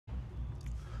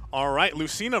All right,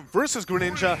 Lucina versus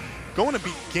Greninja, going to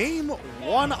be game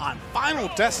 1 on Final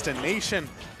Destination.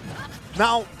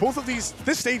 Now, both of these,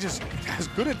 this stage has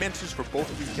good advantages for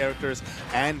both of these characters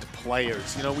and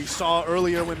players. You know, we saw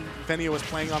earlier when Venia was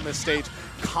playing on this stage,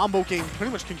 combo game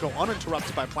pretty much can go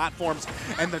uninterrupted by platforms,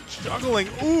 and the juggling,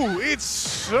 ooh, it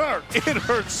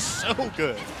hurts so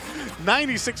good.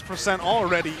 96%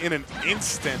 already in an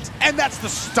instant, and that's the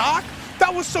stock?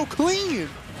 That was so clean!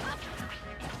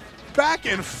 Back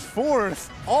and forth,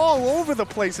 all over the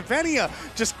place. Venia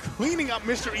just cleaning up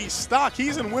Mr. E's stock.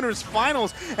 He's in winners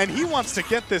finals, and he wants to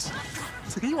get this.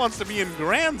 He wants to be in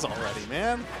grands already,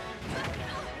 man.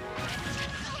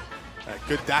 A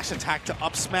good dash attack to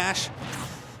up smash.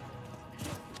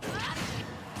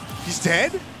 He's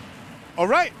dead? All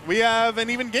right, we have an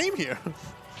even game here.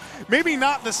 Maybe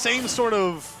not the same sort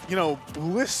of, you know,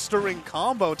 blistering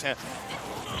combo to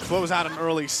close out an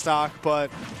early stock,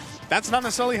 but that's not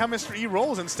necessarily how Mr. E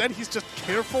rolls. Instead, he's just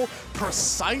careful,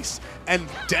 precise, and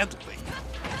deadly.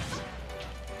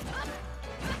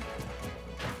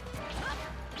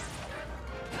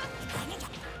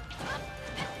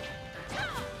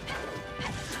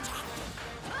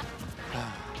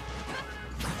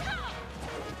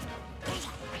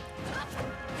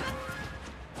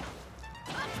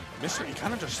 Mr. E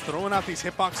kind of just throwing out these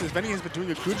hitboxes. Venia has been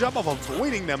doing a good job of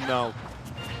avoiding them, though.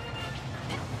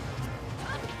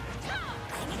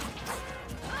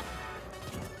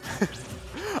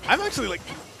 I'm actually like,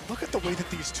 look at the way that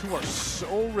these two are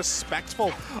so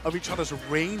respectful of each other's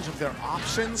range of their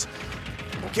options.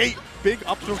 Okay, big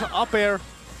up throw to up air.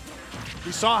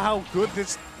 We saw how good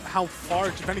this, how far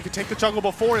Venia could take the juggle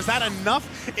before. Is that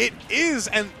enough? It is,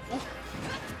 and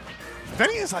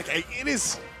Venia is like, it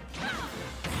is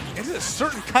a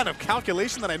certain kind of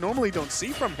calculation that I normally don't see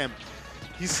from him.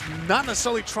 He's not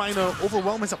necessarily trying to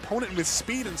overwhelm his opponent with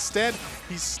speed. Instead,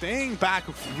 he's staying back,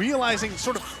 realizing,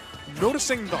 sort of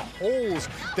noticing the holes,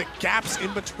 the gaps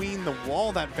in between the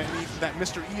wall that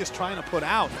Mr. E is trying to put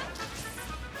out.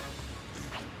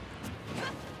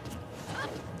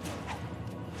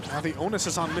 Now the onus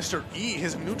is on Mr. E.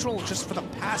 His neutral, just for the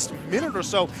past minute or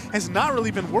so, has not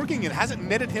really been working. It hasn't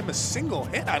netted him a single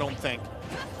hit, I don't think.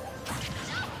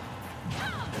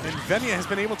 And Venia has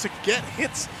been able to get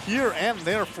hits here and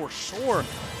there for sure.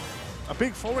 A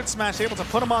big forward smash able to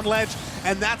put him on ledge,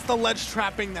 and that's the ledge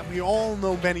trapping that we all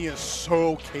know Venia is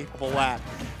so capable at.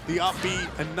 The up B,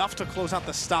 enough to close out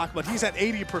the stock, but he's at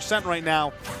 80% right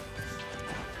now.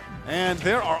 And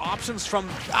there are options from,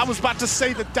 I was about to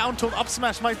say the down tilt up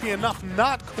smash might be enough,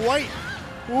 not quite.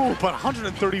 Ooh, but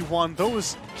 131,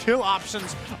 those kill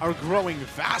options are growing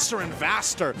faster and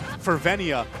faster for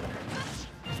Venia.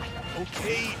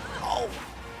 Okay, oh,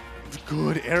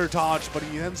 good air dodge, but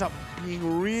he ends up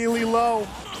being really low.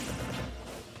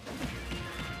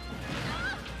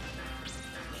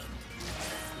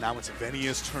 Now it's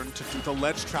Venia's turn to do the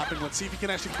ledge trapping. Let's see if he can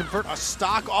actually convert a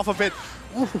stock off of it.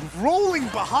 Ooh, rolling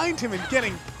behind him and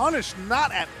getting punished,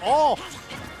 not at all.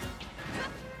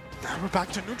 Now we're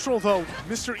back to neutral though.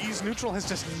 Mr. E's neutral has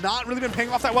just not really been paying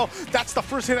off that well. That's the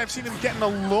first hit I've seen him get in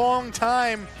a long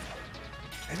time.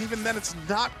 And even then, it's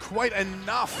not quite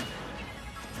enough.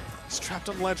 He's trapped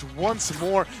on ledge once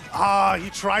more. Ah, he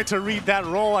tried to read that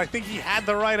roll. I think he had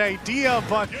the right idea,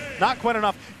 but not quite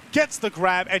enough. Gets the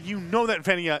grab, and you know that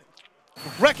Venia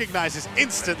recognizes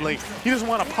instantly. He doesn't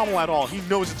want to pummel at all. He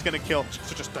knows it's going to kill,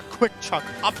 so just a quick chuck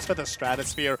up to the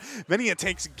stratosphere. Venia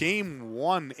takes game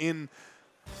 1 in.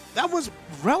 That was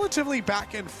relatively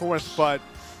back and forth, but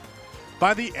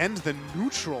by the end, the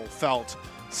neutral felt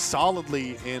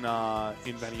solidly in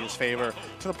Venia's favor,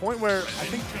 to the point where I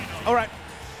think, all right,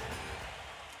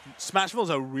 Smashville is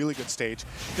a really good stage,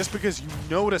 just because you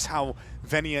notice how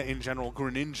Venia in general,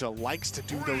 Greninja, likes to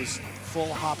do those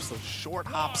full hops, those short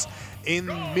hops in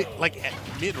at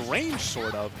mid-range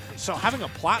sort of. So having a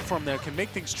platform there can make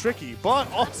things tricky, but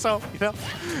also, you know,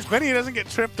 Venia doesn't get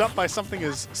tripped up by something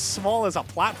as small as a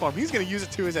platform. He's going to use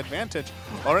it to his advantage.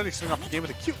 Already starting off the game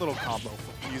with a cute little combo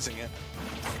for using it.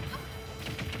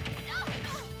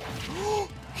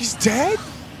 He's dead?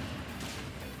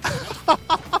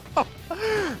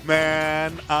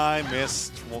 Man, I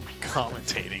missed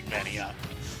commentating Venia.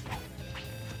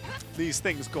 These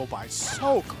things go by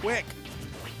so quick.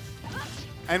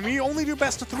 And we only do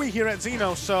best of 3 here at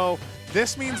Xeno, so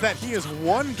this means that he is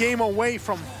 1 game away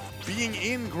from being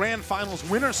in Grand Finals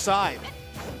winner's side.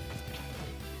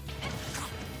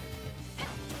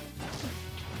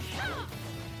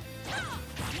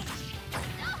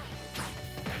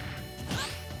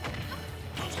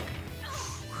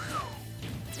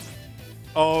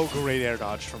 Oh, great air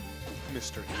dodge from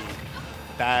Mr. E.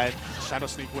 that Shadow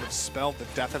Sneak would have spelled the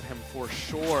death of him for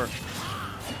sure.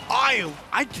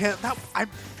 I can't. I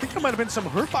think there might have been some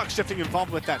hurtbox shifting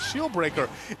involved with that shield breaker.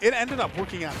 It ended up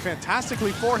working out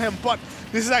fantastically for him, but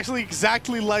this is actually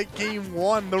exactly like game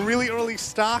one. The really early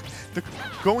stock,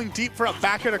 going deep for a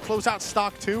backer to close out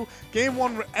stock two. Game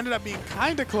one ended up being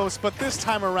kind of close, but this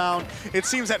time around, it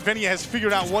seems that Venia has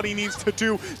figured out what he needs to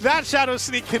do. That Shadow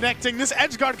Sneak connecting, this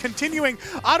edge guard continuing.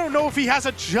 I don't know if he has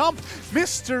a jump.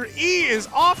 Mr. E is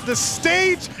off the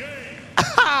stage.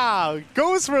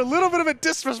 Goes for a little bit of a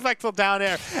disrespectful down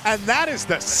air, and that is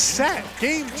the set.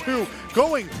 Game two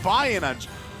going by in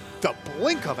the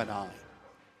blink of an eye.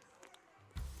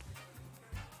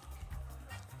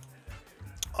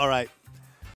 All right.